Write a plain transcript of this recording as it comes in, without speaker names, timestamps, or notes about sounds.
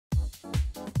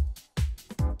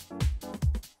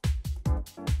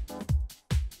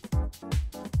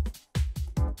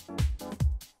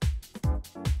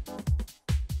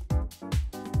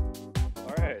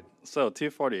So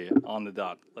 2:40 on the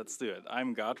dot. Let's do it.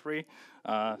 I'm Godfrey.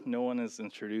 No one is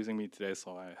introducing me today,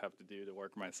 so I have to do the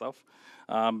work myself.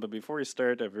 But before we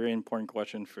start, a very important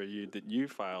question for you. Did you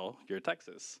file your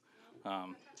taxes?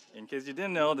 In case you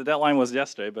didn't know, the deadline was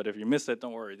yesterday, but if you missed it,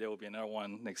 don't worry. There will be another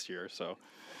one next year. So,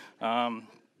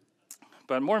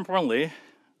 but more importantly,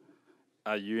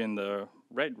 are you in the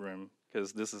right room?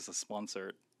 Because this is a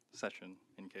sponsored session,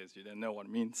 in case you didn't know what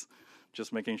it means.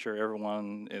 Just making sure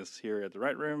everyone is here at the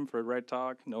right room for the right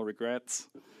talk, no regrets.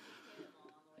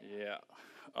 Yeah.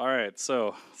 All right,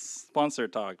 so sponsor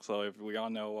talk. So if we all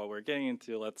know what we're getting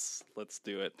into, let's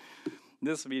do it.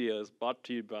 This video is brought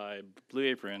to you by Blue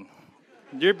Apron.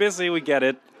 You're busy, we get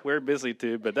it. We're busy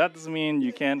too, but that doesn't mean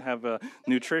you can't have a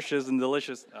nutritious and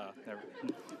delicious. I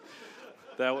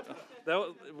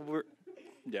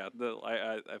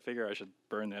figure I should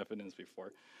burn the evidence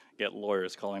before get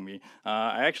lawyers calling me.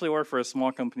 I actually work for a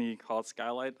small company called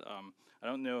Skylight. I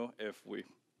don't know if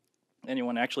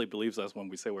anyone actually believes us when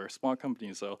we say we're a small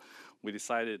company, so we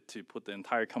decided to put the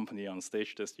entire company on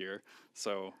stage this year.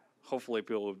 So hopefully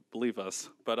people will believe us.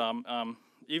 But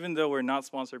even though we're not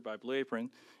sponsored by Blue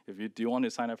Apron, if you do want to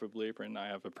sign up for Blue Apron, I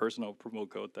have a personal promo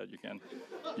code that you can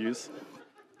use.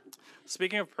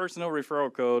 Speaking of personal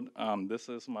referral code, this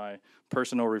is my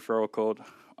personal referral code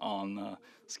on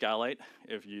Skylight.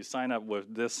 If you sign up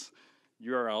with this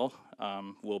URL,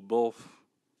 we'll both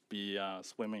be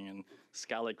swimming in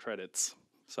Skylight credits.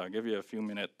 So I'll give you a few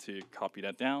minutes to copy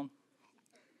that down.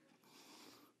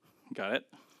 Got it?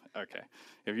 Okay.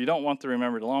 If you don't want to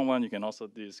remember the long one, you can also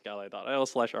do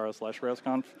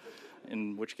skylight.io/r/RailsConf,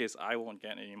 in which case I won't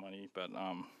get any money, but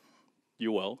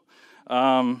you will.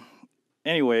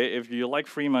 Anyway, if you like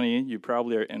free money, you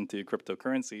probably are into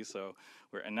cryptocurrency, so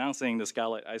we're announcing the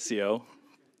Skylight ICO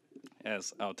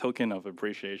as a token of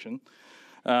appreciation.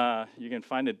 You can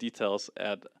find the details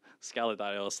at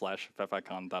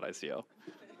skylight.io/fefacon.ico.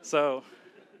 So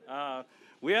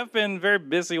we have been very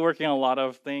busy working on a lot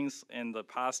of things in the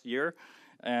past year,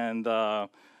 and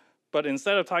but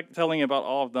instead of telling you about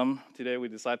all of them, today we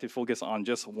decided to focus on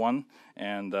just one,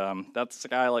 and that's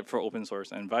Skylight for open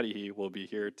source, and Vaidehi will be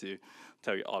here to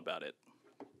tell you all about it.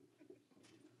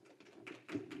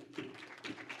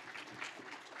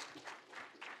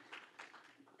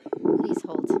 Please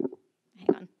hold.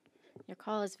 Hang on. Your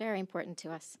call is very important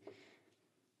to us.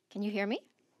 Can you hear me?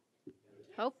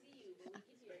 Hope?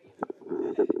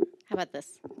 How about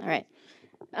this? All right.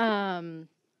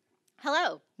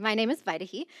 Hello, my name is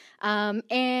Vaidehi,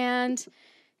 and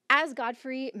as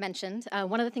Godfrey mentioned,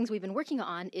 one of the things we've been working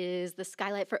on is the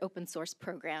Skylight for Open Source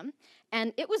program,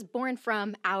 and it was born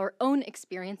from our own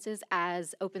experiences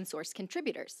as open source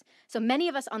contributors. So many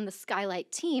of us on the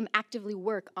Skylight team actively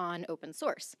work on open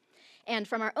source. And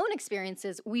from our own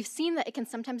experiences, we've seen that it can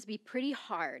sometimes be pretty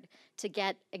hard to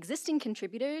get existing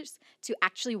contributors to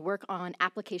actually work on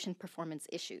application performance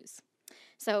issues.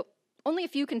 So only a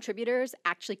few contributors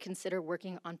actually consider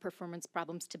working on performance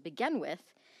problems to begin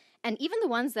with, and even the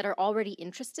ones that are already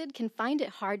interested can find it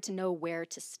hard to know where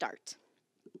to start.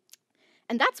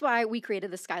 And that's why we created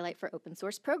the Skylight for Open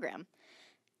Source program.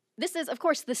 This is, of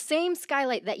course, the same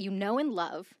Skylight that you know and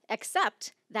love,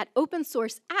 except that open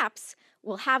source apps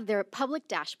will have their public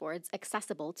dashboards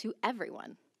accessible to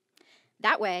everyone.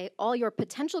 That way, all your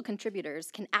potential contributors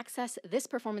can access this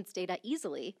performance data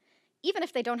easily, even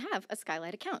if they don't have a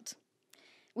Skylight account.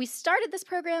 We started this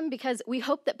program because we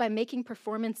hoped that by making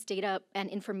performance data and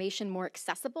information more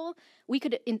accessible, we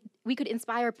could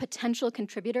inspire potential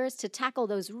contributors to tackle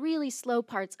those really slow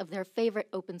parts of their favorite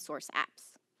open source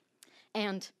apps.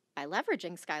 And by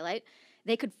leveraging Skylight,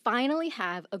 they could finally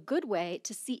have a good way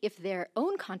to see if their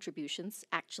own contributions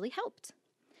actually helped.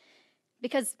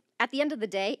 Because at the end of the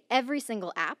day, every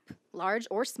single app, large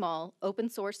or small, open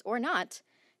source or not,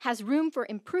 has room for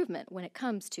improvement when it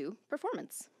comes to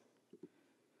performance.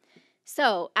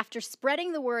 So after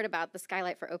spreading the word about the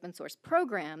Skylight for Open Source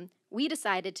program, we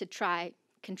decided to try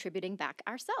contributing back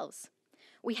ourselves.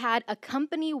 We had a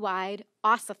company-wide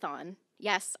Ossathon.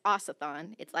 Yes,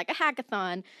 Ossathon. It's like a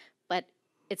hackathon, but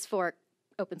it's for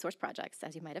open source projects,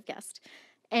 as you might have guessed.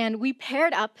 And we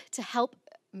paired up to help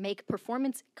make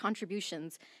performance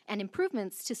contributions and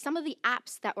improvements to some of the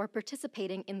apps that were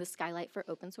participating in the Skylight for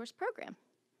Open Source program.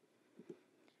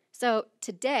 So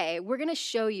today, we're going to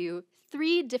show you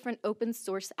 3 different open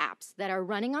source apps that are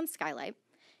running on Skylight,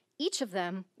 each of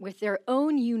them with their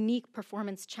own unique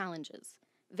performance challenges,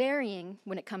 varying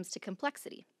when it comes to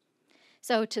complexity.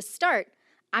 So to start,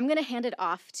 I'm going to hand it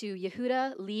off to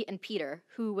Yehuda, Lee, and Peter,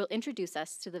 who will introduce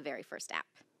us to the very first app.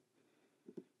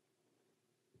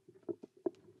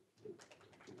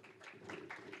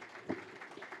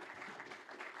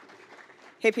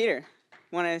 Hey, Peter,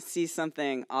 want to see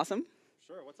something awesome?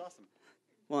 Sure, what's awesome?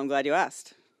 Well, I'm glad you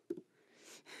asked.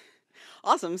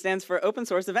 Awesome stands for Open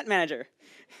Source Event Manager.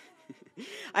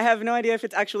 I have no idea if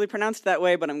it's actually pronounced that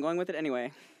way, but I'm going with it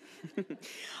anyway.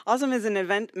 Awesome is an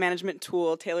event management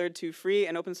tool tailored to free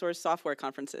and open source software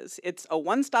conferences. It's a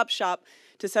one-stop shop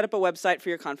to set up a website for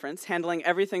your conference, handling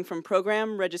everything from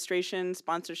program, registration,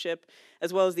 sponsorship,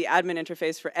 as well as the admin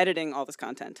interface for editing all this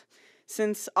content.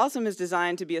 Since Awesome is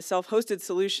designed to be a self-hosted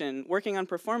solution, working on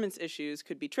performance issues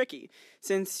could be tricky,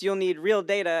 since you'll need real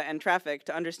data and traffic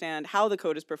to understand how the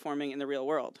code is performing in the real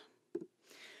world.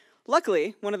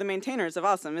 Luckily, one of the maintainers of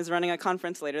Awesome is running a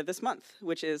conference later this month,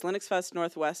 which is Linux Fest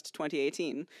Northwest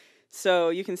 2018. So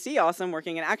you can see Awesome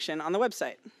working in action on the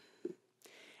website.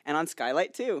 And on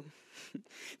Skylight, too.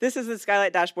 This is the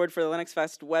Skylight dashboard for the Linux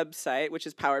Fest website, which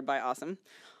is powered by Awesome.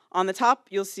 On the top,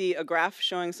 you'll see a graph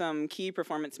showing some key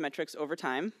performance metrics over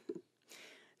time.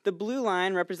 The blue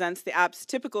line represents the app's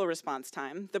typical response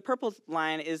time. The purple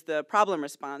line is the problem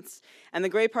response, and the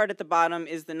gray part at the bottom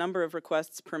is the number of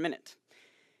requests per minute.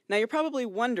 Now, you're probably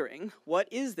wondering, what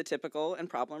is the typical and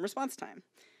problem response time?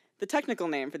 The technical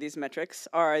name for these metrics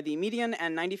are the median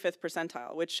and 95th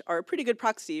percentile, which are a pretty good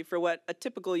proxy for what a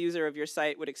typical user of your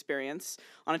site would experience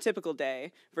on a typical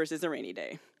day versus a rainy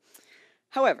day.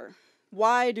 However,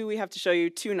 why do we have to show you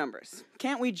two numbers?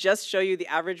 Can't we just show you the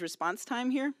average response time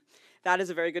here? That is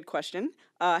a very good question.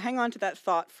 Hang on to that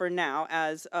thought for now,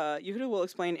 as Yehuda will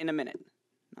explain in a minute.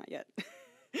 Not yet.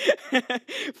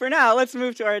 For now, let's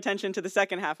move to our attention to the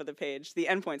second half of the page, the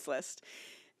endpoints list.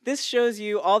 This shows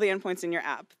you all the endpoints in your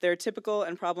app, their typical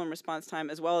and problem response time,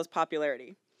 as well as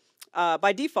popularity.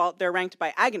 By default, they're ranked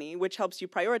by agony, which helps you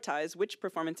prioritize which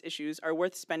performance issues are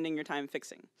worth spending your time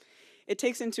fixing. It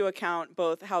takes into account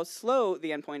both how slow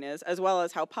the endpoint is, as well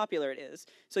as how popular it is,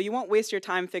 so you won't waste your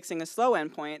time fixing a slow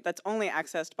endpoint that's only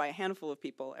accessed by a handful of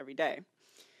people every day.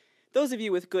 Those of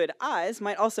you with good eyes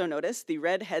might also notice the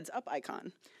red heads-up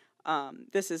icon.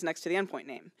 This is next to the endpoint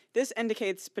name. This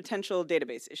indicates potential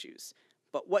database issues.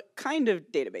 But what kind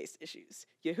of database issues?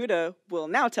 Yehuda will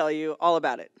now tell you all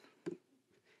about it.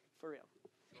 For real.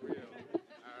 For real. All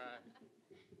right.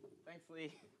 Thanks,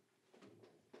 Lee.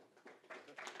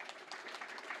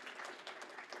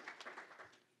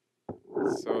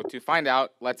 So to find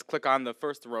out, let's click on the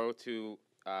first row to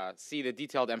see the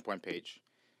detailed endpoint page.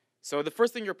 So the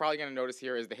first thing you're probably going to notice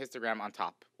here is the histogram on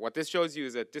top. What this shows you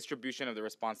is a distribution of the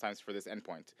response times for this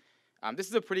endpoint. This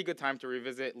is a pretty good time to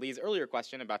revisit Lee's earlier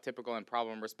question about typical and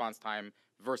problem response time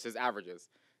versus averages.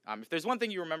 If there's one thing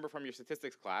you remember from your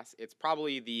statistics class, it's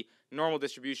probably the normal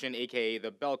distribution, aka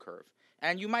the bell curve.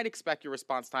 And you might expect your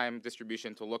response time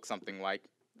distribution to look something like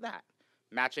that,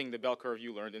 matching the bell curve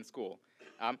you learned in school.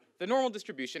 The normal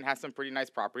distribution has some pretty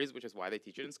nice properties, which is why they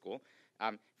teach it in school.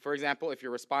 For example, if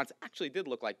your response actually did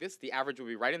look like this, the average would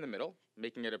be right in the middle,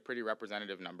 making it a pretty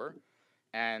representative number.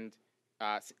 And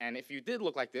if you did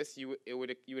look like this, you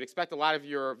would expect a lot of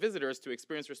your visitors to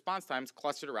experience response times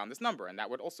clustered around this number, and that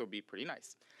would also be pretty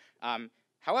nice.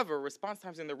 However, response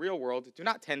times in the real world do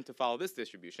not tend to follow this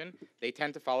distribution. They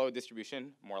tend to follow a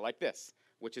distribution more like this,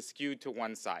 which is skewed to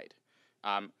one side.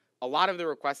 A lot of the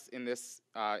requests in this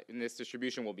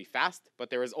distribution will be fast,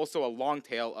 but there is also a long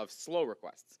tail of slow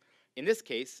requests. In this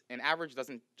case, an average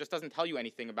just doesn't tell you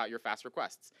anything about your fast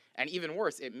requests. And even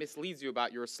worse, it misleads you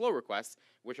about your slow requests,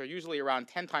 which are usually around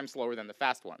 10 times slower than the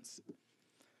fast ones.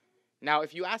 Now,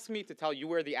 if you ask me to tell you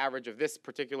where the average of this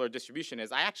particular distribution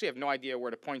is, I actually have no idea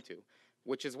where to point to,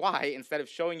 which is why, instead of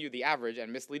showing you the average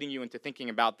and misleading you into thinking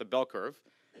about the bell curve,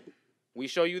 we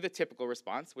show you the typical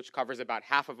response, which covers about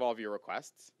half of all of your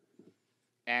requests,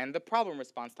 and the problem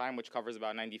response time, which covers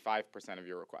about 95% of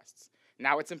your requests.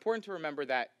 Now, it's important to remember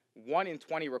that 1 in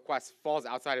 20 requests falls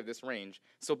outside of this range,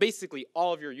 so basically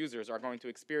all of your users are going to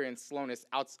experience slowness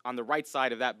on the right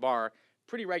side of that bar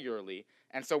pretty regularly,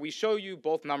 and so we show you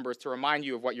both numbers to remind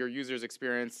you of what your users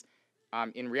experience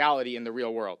in reality in the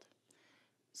real world.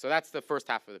 So that's the first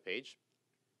half of the page.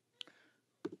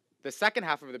 The second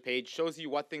half of the page shows you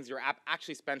what things your app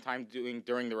actually spent time doing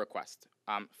during the request.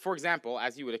 For example,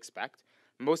 as you would expect,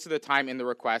 most of the time in the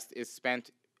request is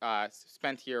spent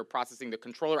here processing the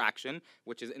controller action,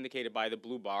 which is indicated by the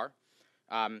blue bar.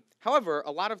 However,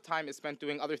 a lot of time is spent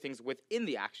doing other things within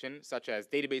the action, such as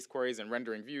database queries and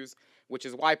rendering views, which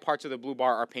is why parts of the blue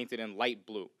bar are painted in light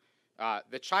blue.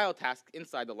 The child tasks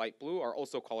inside the light blue are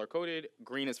also color-coded.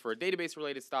 Green is for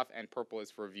database-related stuff, and purple is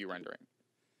for view rendering.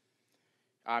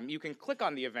 You can click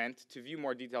on the event to view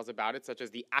more details about it, such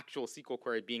as the actual SQL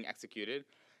query being executed.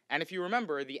 And if you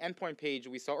remember, the endpoint page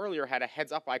we saw earlier had a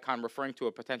heads-up icon referring to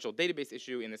a potential database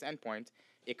issue in this endpoint.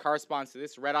 It corresponds to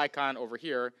this red icon over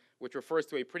here, which refers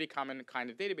to a pretty common kind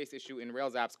of database issue in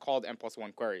Rails apps called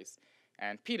n+1 queries.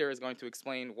 And Peter is going to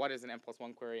explain what is an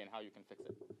n+1 query and how you can fix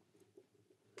it.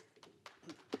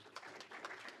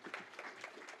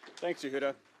 Thanks,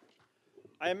 Yehuda.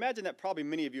 I imagine that probably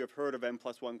many of you have heard of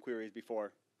n+1 queries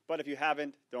before, but if you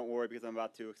haven't, don't worry because I'm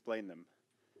about to explain them.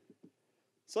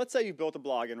 So let's say you built a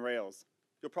blog in Rails.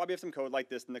 You'll probably have some code like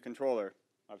this in the controller.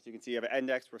 Obviously, you can see you have an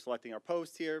index. We're selecting our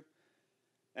post here,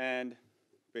 and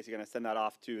basically going to send that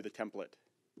off to the template.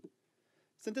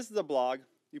 Since this is a blog,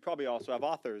 you probably also have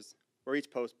authors, where each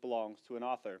post belongs to an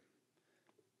author.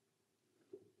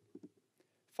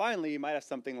 Finally, you might have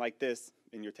something like this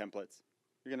in your templates.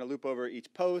 You're going to loop over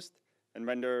each post and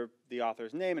render the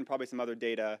author's name and probably some other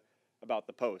data about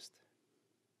the post.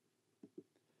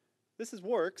 This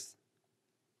works,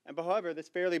 and however, this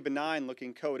fairly benign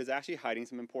looking code is actually hiding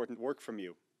some important work from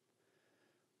you.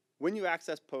 When you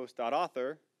access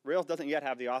post.author, Rails doesn't yet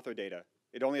have the author data.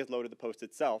 It only has loaded the post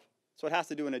itself, so it has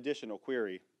to do an additional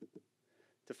query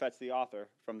to fetch the author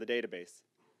from the database.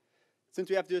 Since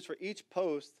we have to do this for each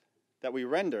post that we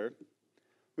render,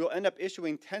 we will end up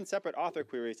issuing 10 separate author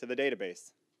queries to the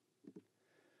database,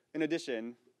 in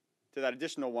addition to that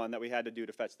additional one that we had to do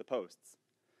to fetch the posts.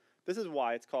 This is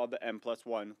why it's called the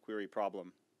n+1 query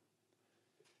problem.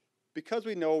 Because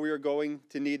we know we are going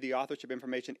to need the authorship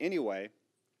information anyway,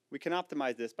 we can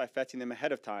optimize this by fetching them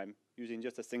ahead of time using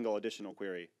just a single additional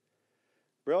query.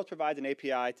 Rails provides an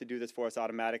API to do this for us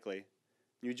automatically.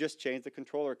 You just change the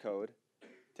controller code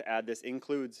to add this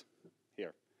includes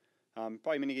here.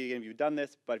 Probably many of you have done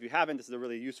this, but if you haven't, this is a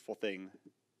really useful thing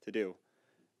to do.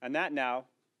 And that now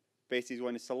basically is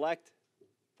going to select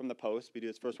from the post. We do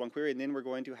this first one query, and then we're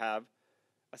going to have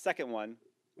a second one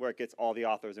where it gets all the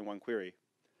authors in one query.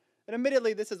 And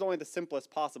admittedly, this is only the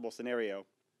simplest possible scenario.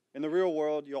 In the real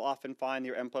world, you'll often find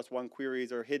your n+1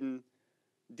 queries are hidden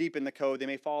deep in the code. They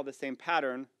may follow the same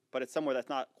pattern, but it's somewhere that's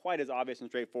not quite as obvious and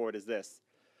straightforward as this.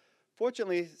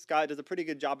 Fortunately, Skylight does a pretty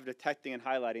good job of detecting and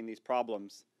highlighting these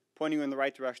problems, pointing you in the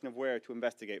right direction of where to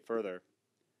investigate further.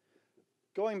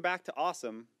 Going back to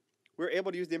Awesome, we were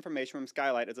able to use the information from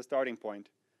Skylight as a starting point.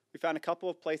 We found a couple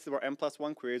of places where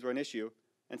n+1 queries were an issue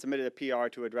and submitted a PR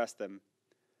to address them.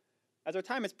 As our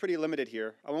time is pretty limited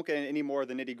here, I won't get into any more of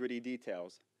the nitty-gritty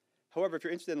details. However, if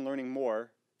you're interested in learning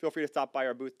more, feel free to stop by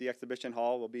our booth at the exhibition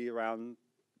hall. We'll be around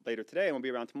later today and we'll be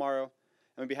around tomorrow.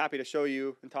 And we'd be happy to show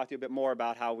you and talk to you a bit more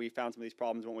about how we found some of these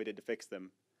problems and what we did to fix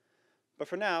them. But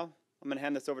for now, I'm going to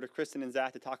hand this over to Krystan and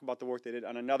Zach to talk about the work they did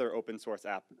on another open source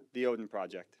app, the Odin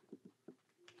project.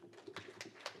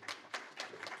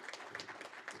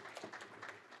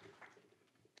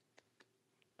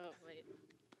 Oh, wait.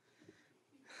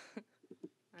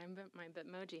 I'm my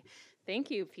Bitmoji.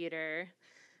 Thank you, Peter.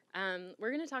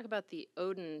 We're going to talk about the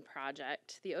Odin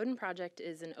project. The Odin project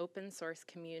is an open source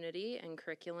community and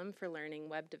curriculum for learning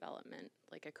web development,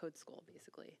 like a code school,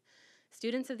 basically.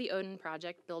 Students of the Odin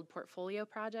project build portfolio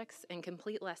projects and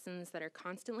complete lessons that are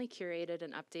constantly curated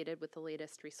and updated with the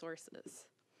latest resources.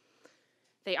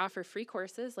 They offer free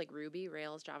courses like Ruby,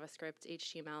 Rails, JavaScript,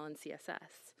 HTML, and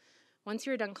CSS. Once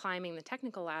you're done climbing the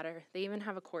technical ladder, they even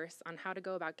have a course on how to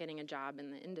go about getting a job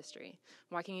in the industry,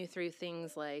 walking you through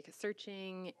things like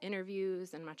searching,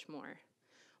 interviews, and much more.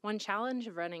 One challenge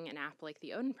of running an app like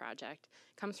the Odin project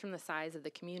comes from the size of the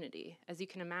community. As you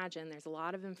can imagine, there's a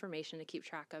lot of information to keep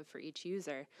track of for each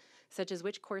user, such as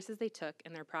which courses they took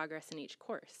and their progress in each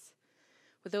course.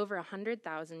 With over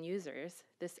 100,000 users,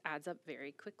 this adds up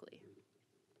very quickly.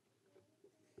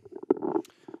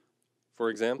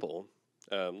 For example,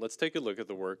 let's take a look at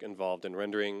the work involved in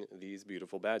rendering these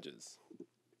beautiful badges.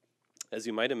 As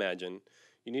you might imagine,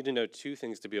 you need to know two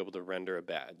things to be able to render a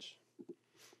badge: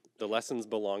 the lessons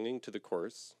belonging to the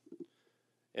course,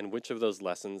 and which of those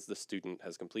lessons the student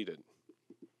has completed.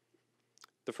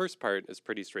 The first part is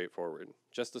pretty straightforward,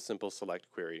 just a simple select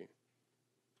query.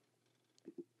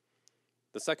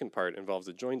 The second part involves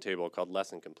a join table called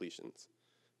lesson completions.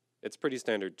 It's pretty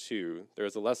standard too. There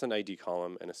is a lesson ID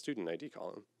column and a student ID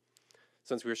column.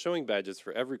 Since we are showing badges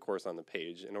for every course on the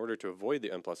page, in order to avoid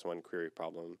the n+1 query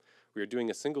problem, we are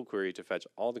doing a single query to fetch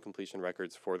all the completion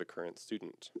records for the current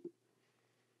student.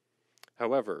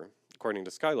 However, according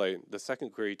to Skylight, the second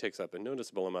query takes up a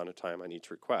noticeable amount of time on each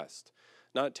request.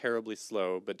 Not terribly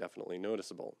slow, but definitely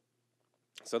noticeable.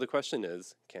 So the question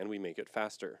is, can we make it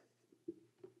faster?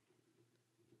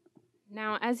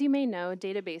 Now, as you may know,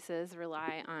 databases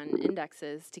rely on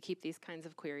indexes to keep these kinds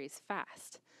of queries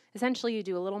fast. Essentially, you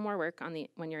do a little more work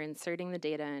when you're inserting the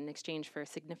data in exchange for a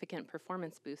significant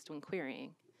performance boost when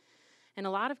querying. In a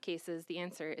lot of cases, the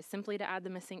answer is simply to add the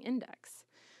missing index,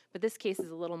 but this case is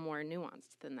a little more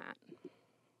nuanced than that.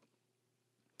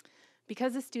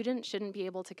 Because a student shouldn't be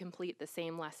able to complete the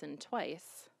same lesson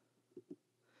twice,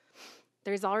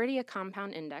 there's already a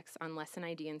compound index on lesson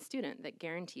ID and student that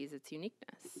guarantees its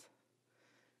uniqueness.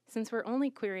 Since we're only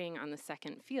querying on the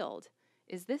second field,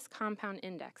 is this compound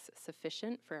index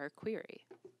sufficient for our query?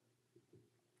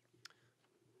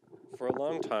 For a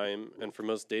long time, and for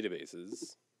most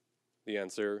databases, the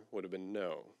answer would have been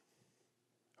no.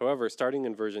 However, starting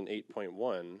in version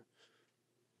 8.1,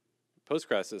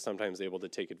 Postgres is sometimes able to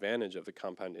take advantage of the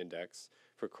compound index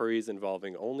for queries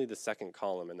involving only the second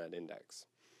column in that index.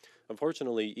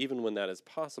 Unfortunately, even when that is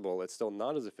possible, it's still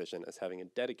not as efficient as having a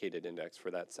dedicated index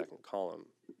for that second column.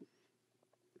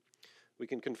 We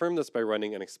can confirm this by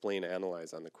running an explain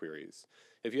analyze on the queries.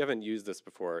 If you haven't used this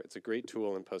before, it's a great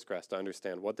tool in Postgres to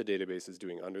understand what the database is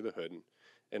doing under the hood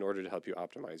in order to help you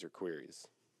optimize your queries.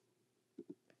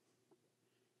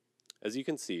 As you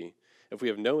can see, if we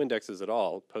have no indexes at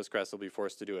all, Postgres will be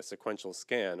forced to do a sequential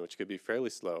scan, which could be fairly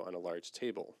slow on a large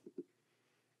table.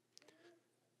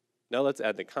 Now let's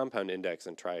add the compound index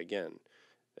and try again.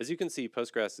 As you can see,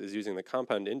 Postgres is using the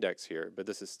compound index here, but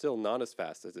this is still not as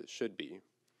fast as it should be.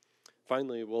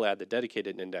 Finally, we'll add the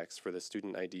dedicated index for the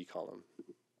student ID column.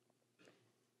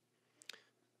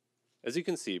 As you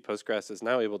can see, Postgres is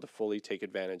now able to fully take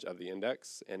advantage of the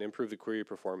index and improve the query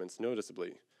performance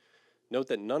noticeably. Note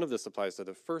that none of this applies to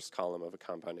the first column of a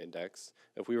compound index.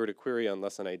 If we were to query on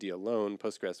lesson ID alone,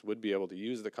 Postgres would be able to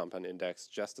use the compound index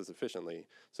just as efficiently,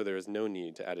 so there is no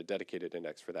need to add a dedicated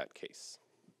index for that case.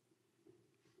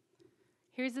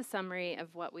 Here's a summary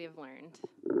of what we have learned.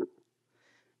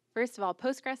 First of all,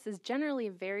 Postgres is generally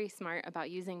very smart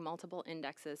about using multiple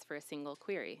indexes for a single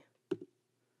query.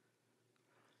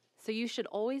 So you should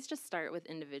always just start with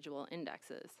individual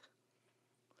indexes.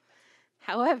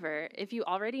 However, if you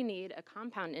already need a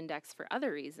compound index for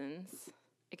other reasons,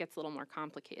 it gets a little more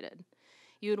complicated.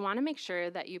 You would want to make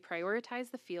sure that you prioritize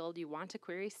the field you want to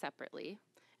query separately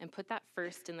and put that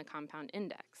first in the compound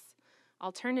index.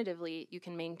 Alternatively, you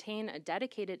can maintain a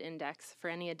dedicated index for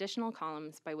any additional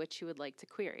columns by which you would like to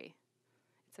query.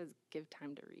 It says, give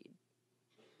time to read.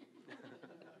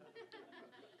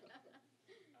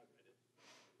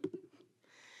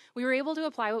 We were able to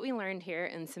apply what we learned here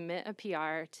and submit a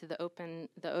PR to the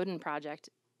Odin project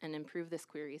and improve this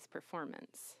query's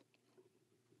performance.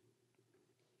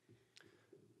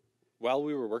 While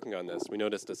we were working on this, we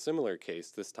noticed a similar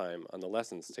case, this time on the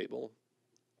lessons table.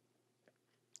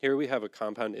 Here we have a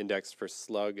compound index for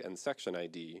slug and section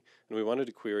ID, and we wanted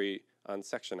to query on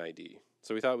section ID.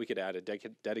 So we thought we could add a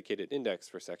dedicated index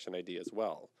for section ID as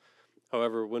well.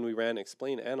 However, when we ran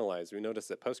explain analyze, we noticed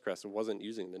that Postgres wasn't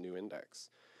using the new index.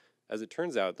 As it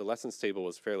turns out, the lessons table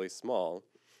was fairly small,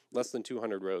 less than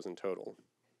 200 rows in total.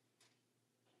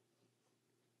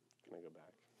 Can I go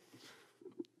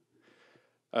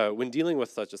back? When dealing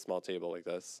with such a small table like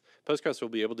this, Postgres will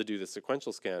be able to do the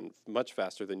sequential scan much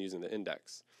faster than using the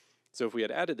index. So if we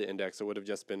had added the index, it would have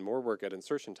just been more work at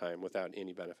insertion time without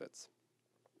any benefits.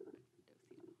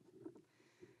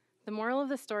 The moral of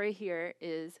the story here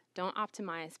is don't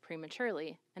optimize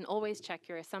prematurely and always check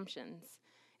your assumptions.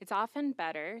 It's often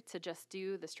better to just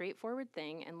do the straightforward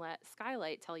thing and let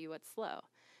Skylight tell you what's slow,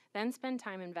 then spend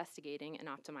time investigating and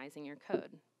optimizing your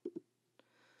code.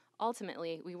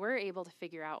 Ultimately, we were able to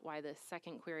figure out why the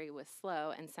second query was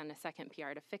slow and send a second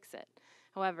PR to fix it.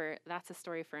 However, that's a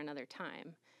story for another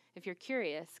time. If you're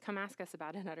curious, come ask us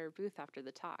about it at our booth after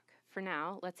the talk. For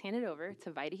now, let's hand it over to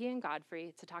Vaidehi and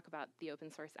Godfrey to talk about the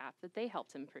open source app that they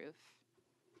helped improve.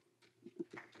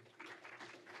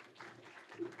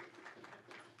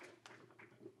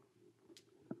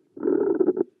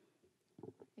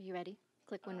 Are you ready?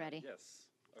 Click when ready. Yes.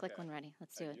 Click Okay. when ready.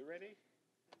 Let's do Are it. you ready?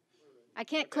 I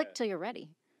can't click Okay. till you're ready.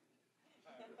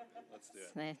 Let's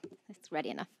do it. It's ready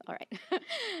enough. All right.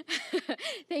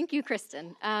 Thank you,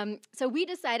 Krystan. So we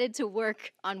decided to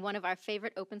work on one of our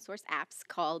favorite open source apps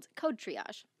called Code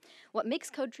Triage. What makes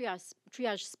Code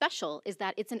Triage special is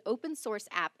that it's an open source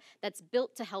app that's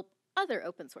built to help other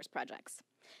open source projects.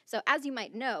 So as you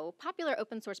might know, popular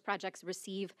open source projects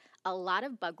receive a lot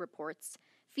of bug reports,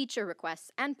 feature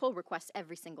requests, and pull requests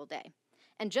every single day.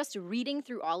 And just reading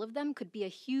through all of them could be a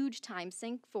huge time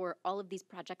sink for all of these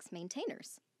projects'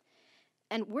 maintainers.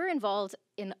 And we're involved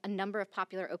in a number of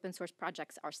popular open source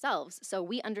projects ourselves, so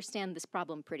we understand this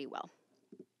problem pretty well.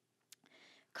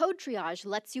 Code Triage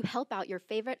lets you help out your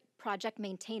favorite project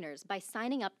maintainers by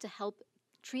signing up to help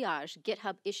triage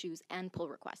GitHub issues and pull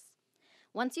requests.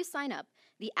 Once you sign up,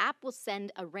 the app will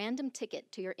send a random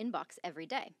ticket to your inbox every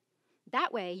day.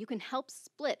 That way, you can help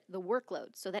split the workload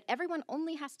so that everyone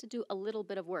only has to do a little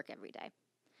bit of work every day.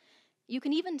 You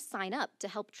can even sign up to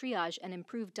help triage and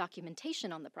improve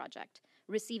documentation on the project,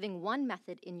 receiving one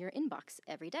method in your inbox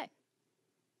every day.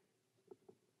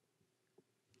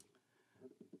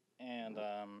 And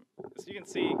as you can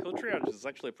see, Code Triage is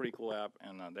actually a pretty cool app,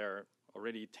 and there are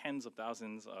already tens of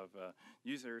thousands of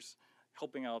users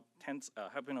helping out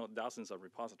thousands of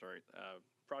repository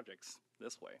projects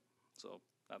this way. So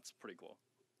that's pretty cool.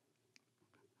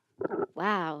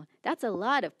 Wow, that's a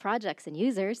lot of projects and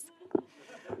users.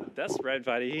 That's right,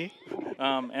 Vaidehi.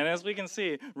 And as we can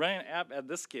see, running an app at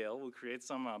this scale will create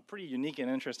some pretty unique and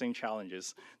interesting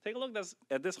challenges. Take a look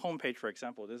at this homepage, for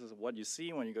example. This is what you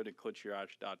see when you go to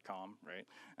codetriage.com, right?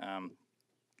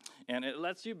 And it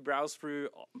lets you browse through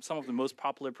some of the most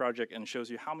popular projects and shows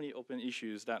you how many open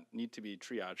issues that need to be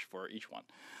triaged for each one.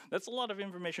 That's a lot of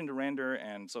information to render,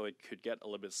 and so it could get a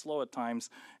little bit slow at times.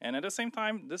 And at the same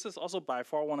time, this is also by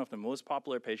far one of the most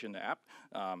popular pages in the app,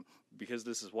 because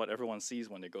this is what everyone sees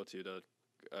when they go to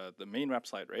the main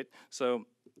website, right? So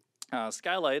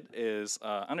Skylight is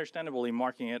understandably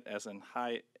marking it as a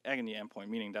high agony endpoint,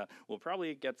 meaning that we'll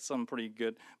probably get some pretty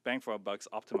good bang for our bucks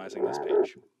optimizing this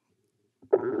page.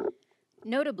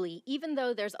 Notably, even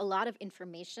though there's a lot of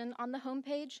information on the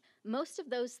homepage, most of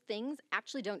those things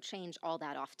actually don't change all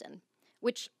that often,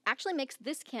 which actually makes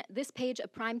this page a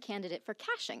prime candidate for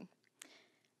caching.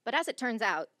 But as it turns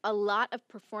out, a lot of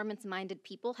performance-minded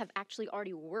people have actually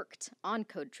already worked on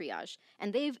Code Triage,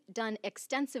 and they've done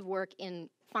extensive work in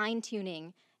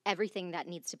fine-tuning everything that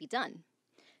needs to be done.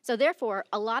 So therefore,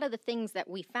 a lot of the things that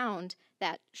we found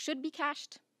that should be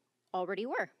cached already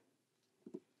were.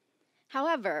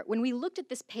 However, when we looked at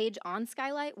this page on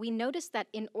Skylight, we noticed that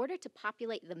in order to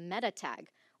populate the meta tag,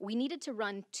 we needed to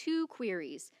run 2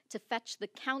 queries to fetch the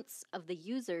counts of the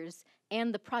users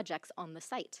and the projects on the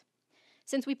site.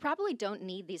 Since we probably don't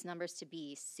need these numbers to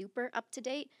be super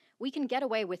up-to-date, we can get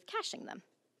away with caching them.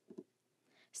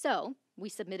 So we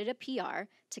submitted a PR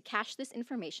to cache this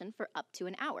information for up to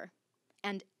an hour.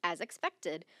 And as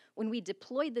expected, when we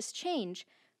deployed this change,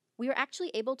 we were actually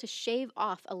able to shave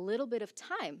off a little bit of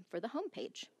time for the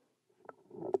homepage.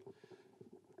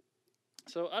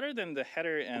 So other than the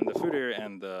header and the footer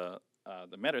and the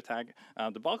meta tag,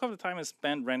 the bulk of the time is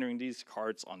spent rendering these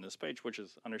cards on this page, which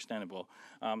is understandable.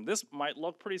 This might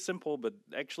look pretty simple, but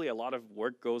actually a lot of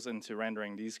work goes into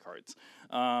rendering these cards.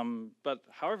 But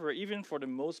however, even for the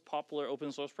most popular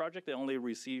open source project, they only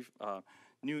receive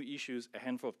new issues a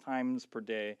handful of times per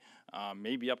day,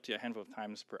 maybe up to a handful of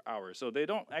times per hour. So they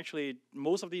don't actually,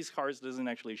 most of these cards doesn't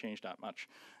actually change that much.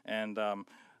 And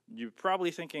you're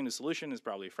probably thinking the solution is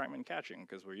probably fragment catching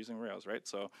because we're using Rails, right?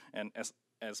 So, and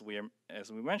as we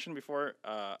mentioned before,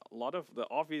 a lot of the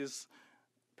obvious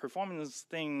performance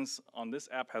things on this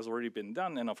app has already been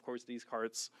done, and of course these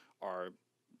cards are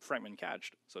fragment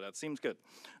cached, so that seems good.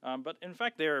 But in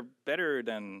fact, they're better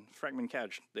than fragment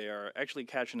cached. They are actually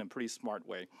cached in a pretty smart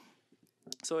way.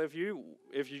 So if you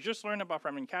just learned about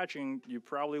fragment catching, you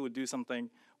probably would do something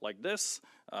like this,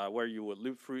 where you would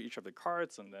loop through each of the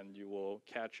cards, and then you will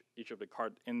catch each of the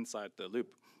cards inside the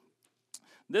loop.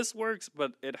 This works,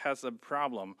 but it has a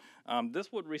problem.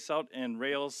 This would result in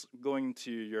Rails going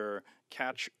to your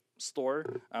catch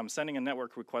store, sending a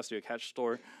network request to your catch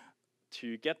store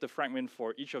to get the fragment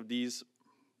for each of these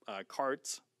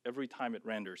cards every time it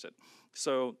renders it.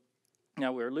 So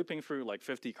now we're looping through like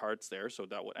 50 cards there, so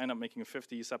that would end up making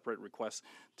 50 separate requests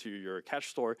to your catch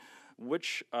store,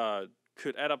 which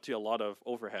could add up to a lot of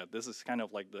overhead. This is kind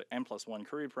of like the N+1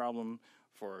 query problem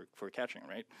for catching,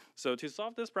 right? So to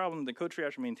solve this problem, the Code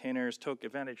Triage maintainers took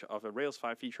advantage of a Rails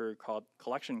 5 feature called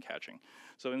collection catching.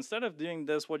 So instead of doing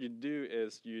this, what you do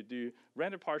is you do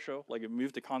render partial, like you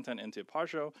move the content into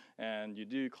partial, and you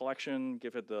do collection,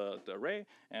 give it the array,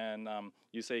 and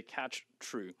you say catch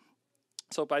true.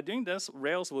 So by doing this,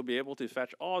 Rails will be able to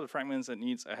fetch all the fragments it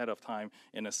needs ahead of time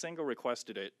in a single request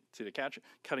to the catch,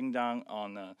 cutting down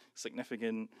on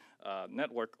significant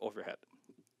network overhead.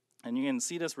 And you can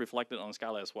see this reflected on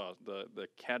Skylight as well. The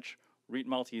catch read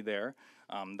multi there,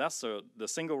 that's the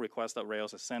single request that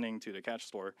Rails is sending to the catch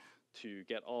store to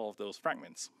get all of those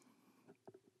fragments.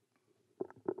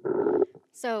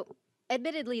 So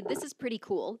admittedly, this is pretty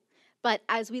cool. But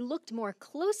as we looked more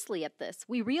closely at this,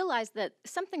 we realized that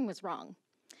something was wrong.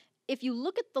 If you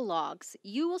look at the logs,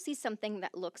 you will see something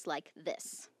that looks like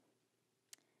this.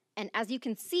 And as you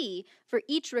can see, for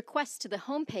each request to the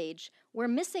homepage, we're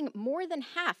missing more than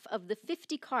half of the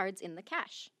 50 cards in the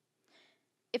cache.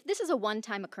 If this is a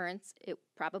one-time occurrence, it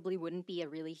probably wouldn't be a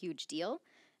really huge deal.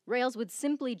 Rails would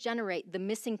simply generate the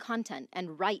missing content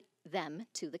and write them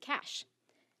to the cache.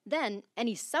 Then,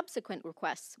 any subsequent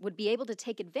requests would be able to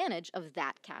take advantage of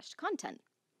that cached content.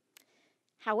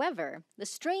 However, the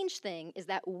strange thing is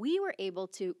that we were able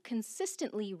to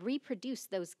consistently reproduce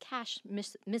those cache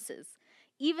misses,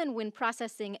 even when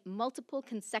processing multiple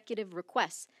consecutive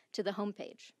requests to the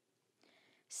homepage.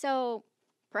 So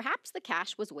perhaps the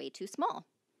cache was way too small.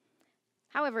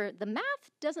 However, the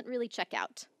math doesn't really check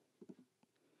out.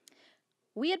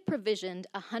 We had provisioned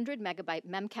a 100 megabyte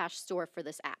memcache store for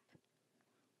this app.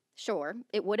 Sure,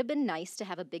 it would have been nice to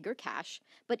have a bigger cache,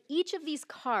 but each of these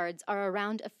cards are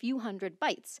around a few hundred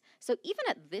bytes, so even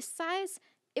at this size,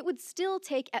 it would still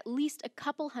take at least a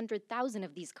couple 100,000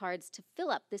 of these cards to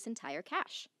fill up this entire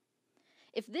cache.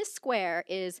 If this square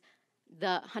is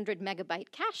the 100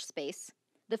 megabyte cache space,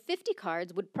 the 50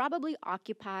 cards would probably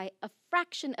occupy a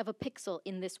fraction of a pixel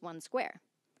in this one square.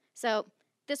 So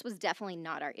this was definitely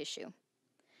not our issue.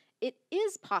 It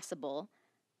is possible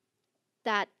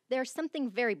that there's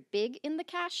something very big in the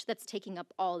cache that's taking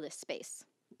up all this space.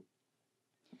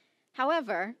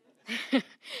 However,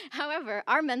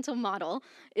 our mental model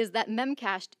is that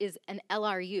memcached is an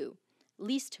LRU,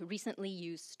 least recently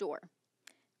used store,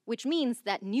 which means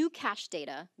that new cache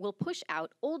data will push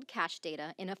out old cache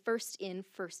data in a first-in,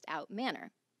 first-out manner.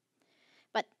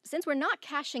 But since we're not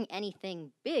caching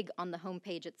anything big on the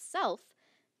homepage itself,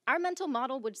 our mental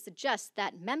model would suggest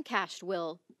that memcached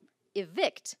will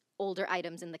evict older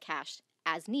items in the cache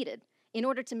as needed in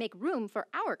order to make room for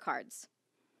our cards.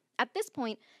 At this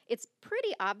point, it's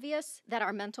pretty obvious that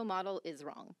our mental model is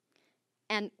wrong,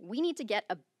 and we need to get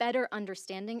a better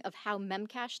understanding of how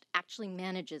memcached actually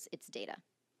manages its data.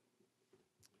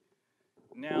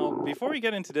 Now, before we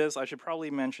get into this, I should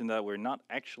probably mention that we're not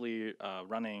actually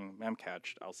running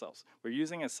memcached ourselves. We're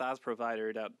using a SaaS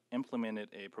provider that implemented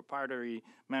a proprietary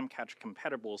memcached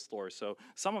compatible store. So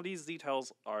some of these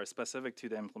details are specific to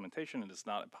the implementation and does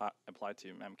not apply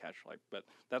to memcached. But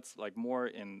that's more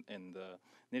in the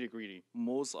nitty-gritty.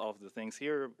 Most of the things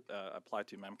here apply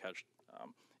to memcached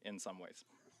in some ways.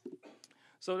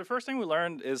 So the first thing we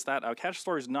learned is that our cache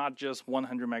store is not just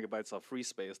 100 megabytes of free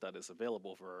space that is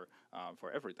available for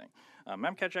everything.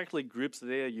 Memcache actually groups the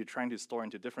data you're trying to store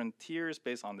into different tiers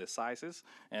based on their sizes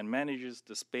and manages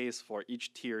the space for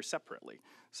each tier separately.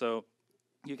 So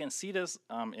you can see this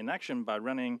in action by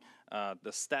running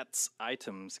the stats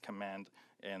items command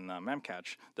in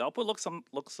memcache. The output looks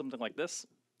something like this.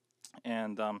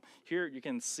 And here you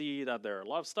can see that there are a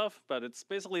lot of stuff, but it's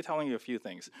basically telling you a few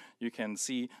things. You can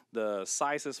see the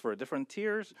sizes for different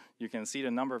tiers. You can see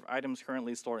the number of items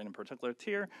currently stored in a particular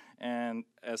tier, and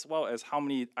as well as how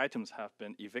many items have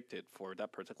been evicted for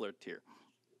that particular tier.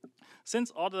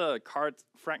 Since all the card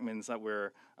fragments that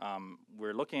we're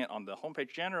looking at on the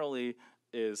homepage generally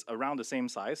is around the same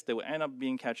size, they will end up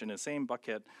being cached in the same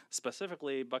bucket,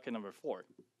 specifically bucket number 4.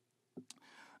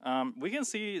 We can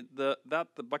see that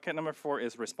the bucket number 4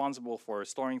 is responsible for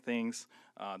storing things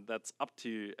that's up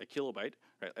to a kilobyte,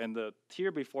 right? And the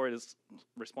tier before it is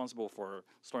responsible for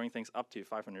storing things up to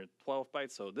 512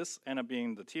 bytes. So this ends up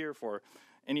being the tier for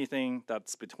anything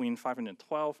that's between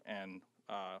 512 and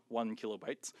 1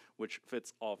 kilobytes, which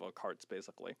fits all of our cards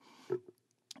basically.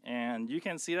 And you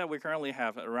can see that we currently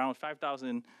have around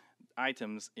 5,000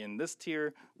 items in this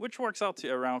tier, which works out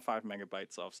to around 5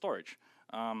 megabytes of storage.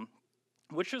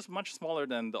 Which is much smaller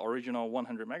than the original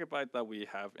 100 megabyte that we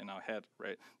have in our head,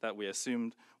 right? That we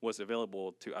assumed was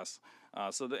available to us.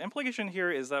 So the implication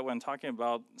here is that when talking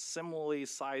about similarly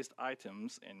sized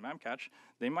items in memcache,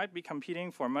 they might be competing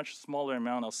for a much smaller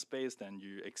amount of space than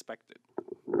you expected.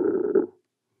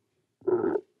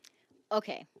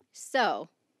 Okay, so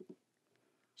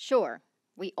sure,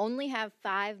 we only have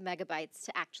 5 megabytes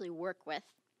to actually work with,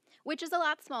 which is a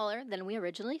lot smaller than we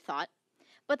originally thought,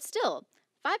 but still,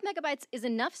 5 megabytes is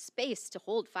enough space to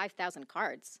hold 5,000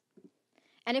 cards.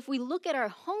 And if we look at our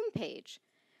home page,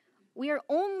 we are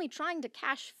only trying to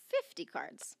cache 50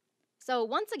 cards. So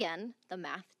once again, the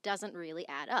math doesn't really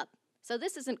add up. So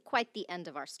this isn't quite the end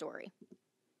of our story.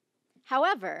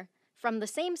 However, from the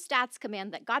same stats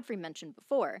command that Godfrey mentioned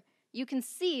before, you can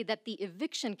see that the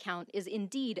eviction count is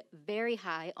indeed very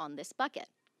high on this bucket.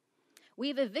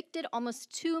 We've evicted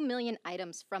almost 2 million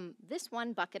items from this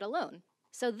one bucket alone.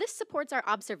 So this supports our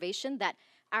observation that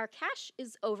our cache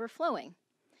is overflowing.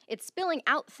 It's spilling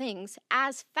out things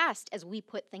as fast as we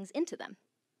put things into them.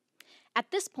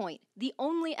 At this point, the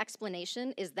only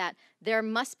explanation is that there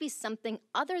must be something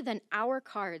other than our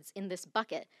cards in this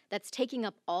bucket that's taking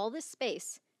up all this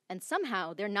space, and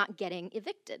somehow they're not getting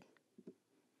evicted.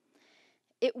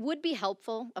 It would be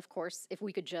helpful, of course, if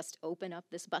we could just open up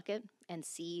this bucket and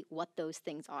see what those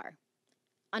things are.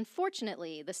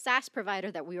 Unfortunately, the SaaS provider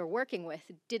that we were working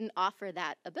with didn't offer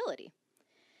that ability.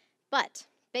 But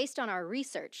based on our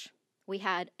research, we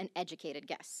had an educated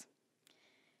guess.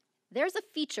 there's a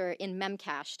feature in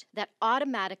Memcached that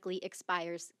automatically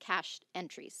expires cached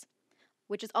entries,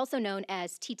 which is also known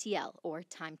as TTL, or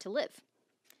time to live.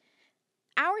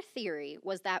 Our theory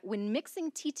was that when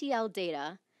mixing TTL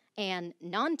data and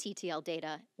non-TTL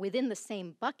data within the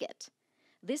same bucket,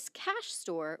 this cache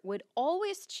store would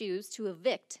always choose to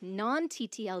evict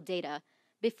non-TTL data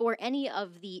before any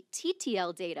of the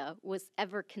TTL data was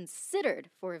ever considered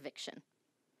for eviction.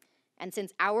 And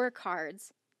since our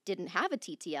cards didn't have a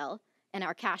TTL and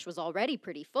our cache was already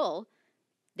pretty full,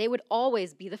 they would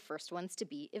always be the first ones to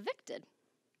be evicted.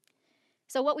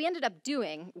 So what we ended up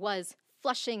doing was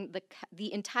flushing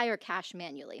the entire cache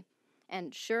manually.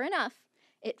 And sure enough,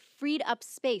 it freed up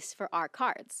space for our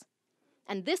cards.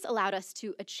 And this allowed us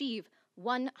to achieve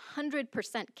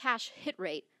 100% cache hit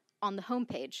rate on the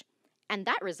homepage. And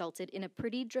that resulted in a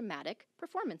pretty dramatic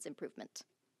performance improvement.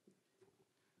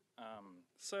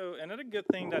 So another good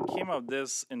thing that came of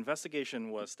this investigation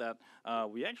was that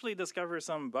we actually discovered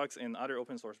some bugs in other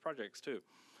open source projects too.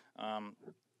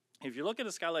 If you look at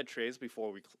the Skylight trace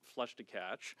before we flush the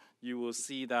cache, you will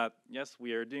see that, yes,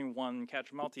 we are doing one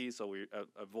cache multi, so we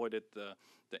avoided the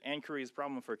inquiries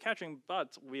problem for caching,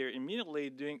 but we are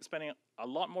immediately spending a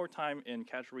lot more time in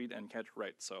cache read and cache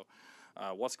write. So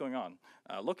what's going on?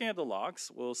 Looking at the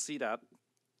logs, we'll see that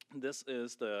this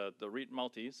is the read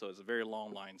multi, so it's a very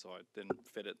long line, so I didn't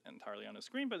fit it entirely on the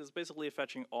screen, but it's basically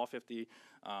fetching all 50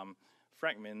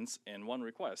 fragments in one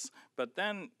request. But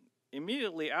then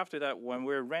immediately after that, when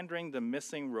we're rendering the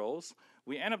missing rows,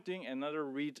 we end up doing another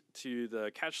read to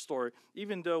the cache store,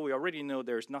 even though we already know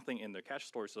there's nothing in the cache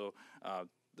store. So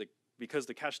because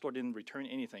the cache store didn't return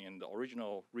anything in the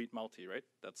original read multi, right?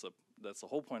 That's the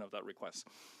whole point of that request.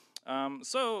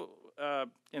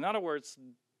 In other words,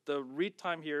 the read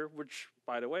time here, which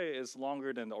by the way is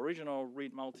longer than the original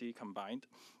read multi combined,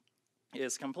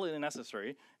 is completely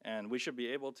necessary, and we should be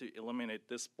able to eliminate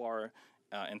this bar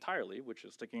entirely, which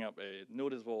is taking up a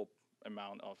noticeable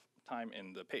amount of time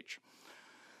in the page.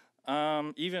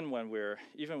 Even when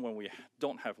we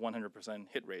don't have 100%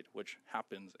 hit rate, which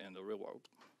happens in the real world.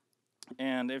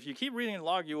 And if you keep reading the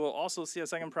log, you will also see a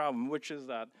second problem, which is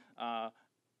that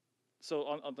so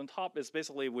on the top is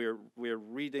basically we're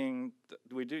reading,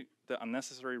 we do the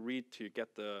unnecessary read to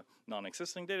get the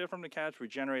non-existing data from the cache,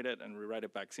 regenerate it, and rewrite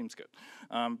it back. Seems good.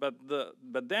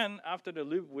 But then after the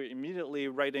loop, we're immediately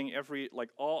writing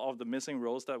all of the missing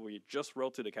rows that we just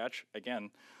wrote to the cache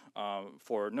again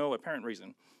for no apparent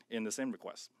reason in the same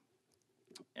request.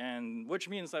 And which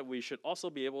means that we should also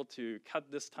be able to cut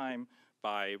this time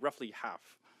by roughly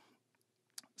half.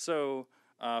 So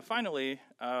finally,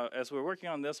 as we're working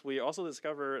on this, we also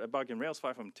discovered a bug in Rails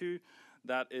 5.2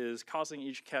 that is causing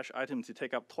each cache item to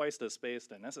take up twice the space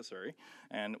than necessary.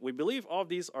 And we believe all of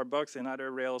these are bugs in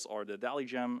either Rails or the DALI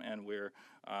gem, and we're,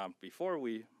 before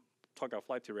we took our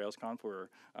flight to RailsConf, we're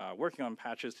working on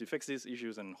patches to fix these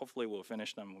issues, and hopefully we'll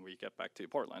finish them when we get back to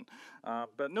Portland.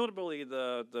 But notably,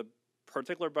 the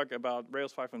particular bug about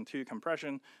Rails 5.2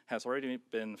 compression has already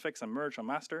been fixed and merged on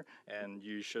master, and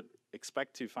you should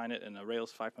expect to find it in a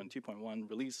Rails 5.2.1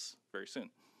 release very soon.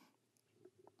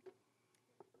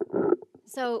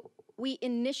 So we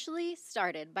initially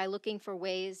started by looking for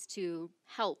ways to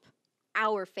help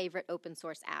our favorite open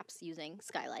source apps using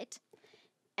Skylight.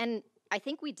 And I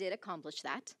think we did accomplish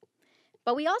that.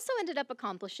 But we also ended up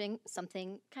accomplishing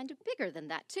something kind of bigger than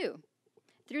that too.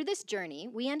 Through this journey,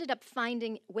 we ended up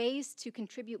finding ways to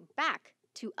contribute back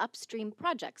to upstream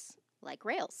projects like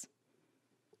Rails.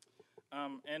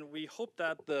 And we hope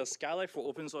that the Skylight for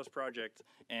Open Source project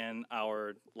and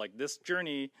our this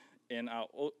journey in our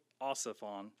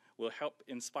Ossathon will help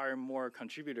inspire more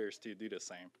contributors to do the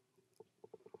same.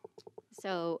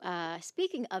 So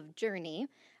speaking of journey,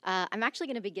 I'm actually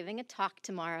going to be giving a talk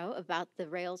tomorrow about the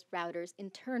Rails routers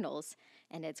internals,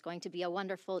 and it's going to be a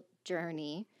wonderful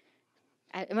journey.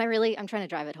 Am I really? I'm trying to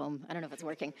drive it home. I don't know if it's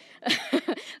working.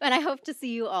 But I hope to see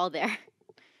you all there.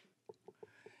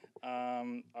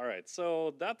 All right,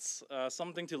 so that's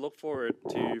something to look forward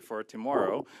to for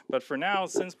tomorrow. But for now,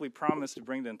 since we promised to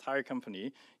bring the entire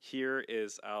company, here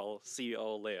is our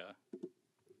CEO, Leah,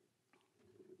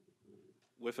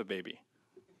 with a baby.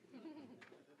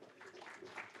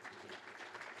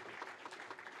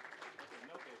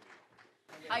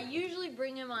 I usually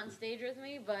bring him on stage with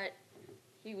me, but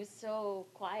he was so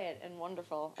quiet and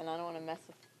wonderful, and I don't want to mess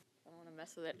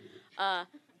with it.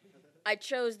 I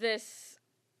chose this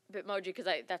Bitmoji because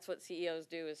that's what CEOs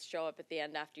do, is show up at the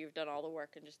end after you've done all the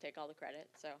work and just take all the credit.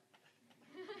 So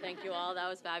thank you all. That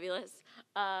was fabulous.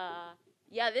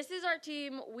 Yeah, this is our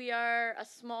team. We are a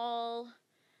small,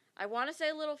 I want to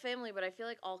say little family, but I feel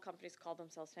like all companies call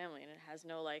themselves family, and it has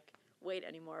no wait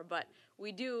anymore. But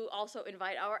we do also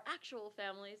invite our actual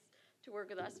families to work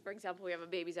with us. For example, we have a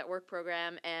Babies at Work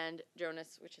program, and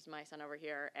Jonas, which is my son over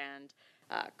here, and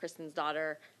Krystan's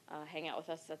daughter hang out with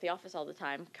us at the office all the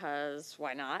time, because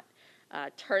why not?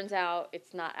 Turns out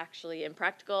it's not actually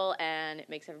impractical, and it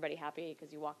makes everybody happy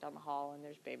because you walk down the hall and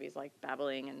there's babies like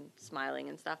babbling and smiling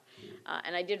and stuff.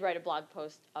 And I did write a blog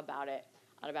post about it,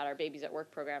 about our Babies at Work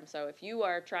program. So if you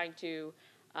are trying to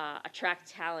attract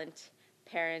talent,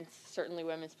 parents, certainly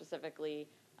women specifically,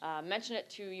 mention it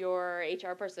to your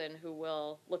HR person, who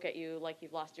will look at you like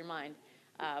you've lost your mind.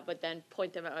 But then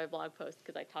point them at my blog post,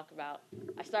 because I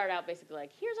started out basically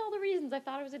like, here's all the reasons I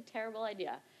thought it was a terrible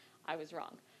idea. I was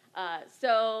wrong.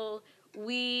 So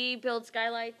we build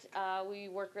Skylight. We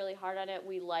work really hard on it.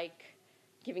 We like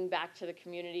giving back to the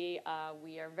community.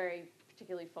 We are very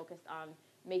particularly focused on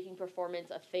making performance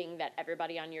a thing that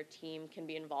everybody on your team can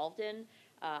be involved in.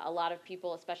 A lot of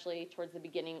people, especially towards the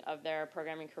beginning of their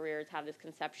programming careers, have this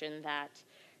conception that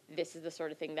this is the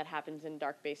sort of thing that happens in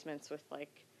dark basements with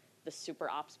like the super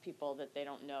ops people that they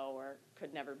don't know or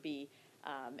could never be.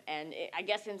 I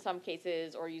guess in some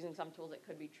cases, or using some tools, it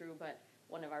could be true, but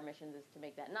one of our missions is to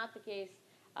make that not the case,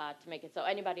 to make it so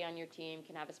anybody on your team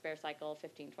can have a spare cycle,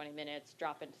 15, 20 minutes,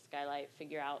 drop into Skylight,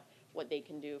 figure out what they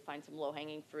can do, find some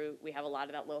low-hanging fruit. We have a lot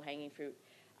of that low-hanging fruit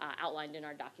outlined in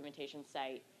our documentation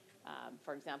site.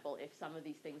 For example, if some of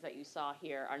these things that you saw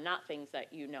here are not things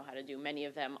that you know how to do, many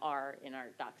of them are in our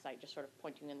doc site, just sort of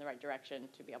pointing in the right direction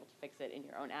to be able to fix it in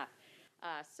your own app.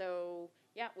 So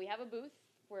yeah, we have a booth.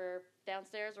 We're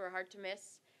downstairs. We're hard to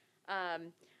miss.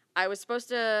 I was supposed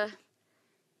to...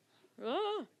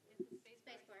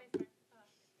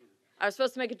 I was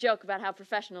supposed to make a joke about how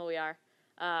professional we are.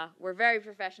 We're very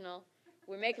professional.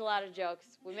 We make a lot of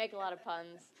jokes. We make a lot of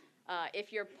puns.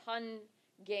 If your pun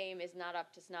game is not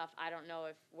up to snuff, I don't know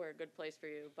if we're a good place for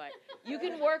you, but you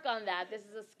can work on that. This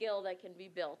is a skill that can be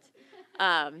built.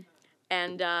 Yeah,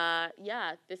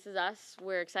 this is us.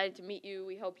 We're excited to meet you.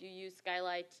 We hope you use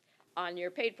Skylight on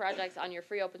your paid projects, on your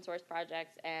free open source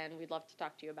projects, and we'd love to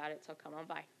talk to you about it, so come on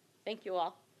by. Thank you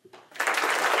all.